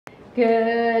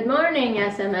Good morning,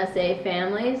 SMSA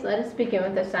families. Let us begin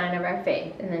with the sign of our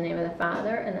faith. In the name of the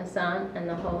Father, and the Son, and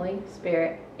the Holy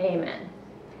Spirit. Amen.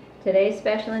 Today's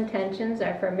special intentions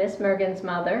are for Miss Mergen's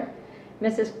mother,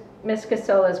 Miss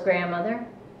Casola's grandmother,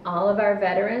 all of our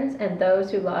veterans, and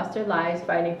those who lost their lives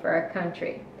fighting for our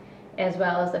country, as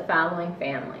well as the following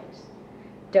families: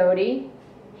 Doty,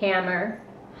 Hammer,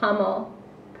 Hummel,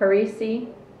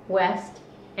 Parisi, West,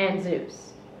 and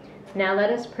Zeus. Now let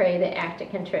us pray the act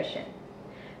of contrition.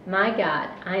 My God,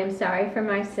 I am sorry for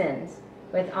my sins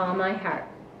with all my heart.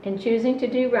 In choosing to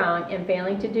do wrong and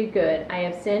failing to do good, I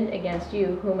have sinned against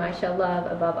you, whom I shall love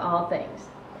above all things.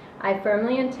 I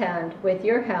firmly intend, with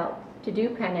your help, to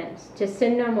do penance, to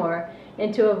sin no more,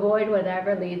 and to avoid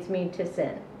whatever leads me to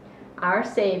sin. Our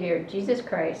Savior, Jesus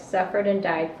Christ, suffered and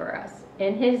died for us.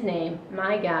 In his name,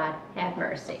 my God, have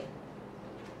mercy.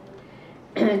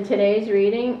 Today's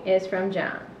reading is from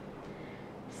John.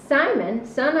 Simon,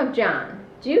 son of John,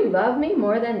 do you love me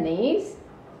more than these?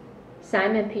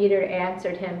 Simon Peter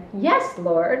answered him, Yes,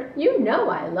 Lord, you know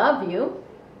I love you.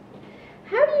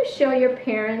 How do you show your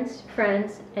parents,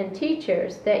 friends, and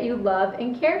teachers that you love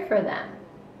and care for them?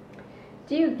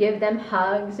 Do you give them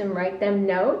hugs and write them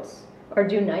notes, or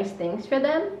do nice things for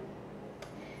them?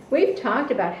 We've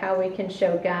talked about how we can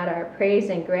show God our praise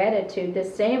and gratitude the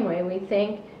same way we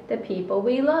thank the people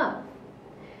we love.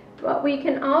 But we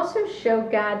can also show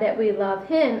God that we love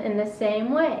him in the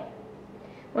same way.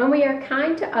 When we are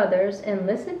kind to others and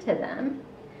listen to them,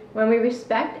 when we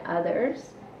respect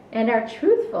others and are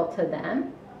truthful to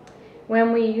them,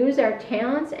 when we use our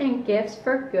talents and gifts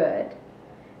for good,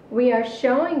 we are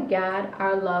showing God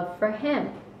our love for him.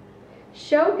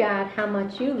 Show God how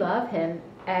much you love him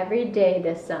every day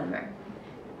this summer.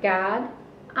 God,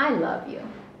 I love you.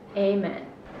 Amen.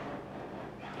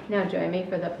 Now join me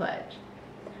for the pledge.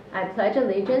 I pledge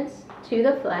allegiance to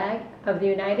the flag of the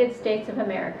United States of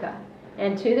America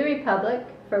and to the republic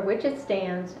for which it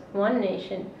stands, one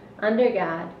nation, under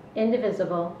God,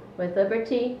 indivisible, with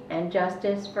liberty and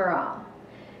justice for all.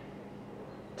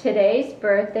 Today's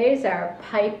birthdays are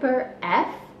Piper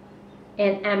F.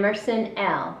 and Emerson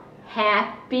L.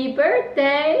 Happy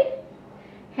birthday!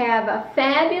 Have a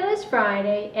fabulous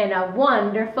Friday and a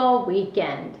wonderful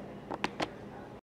weekend.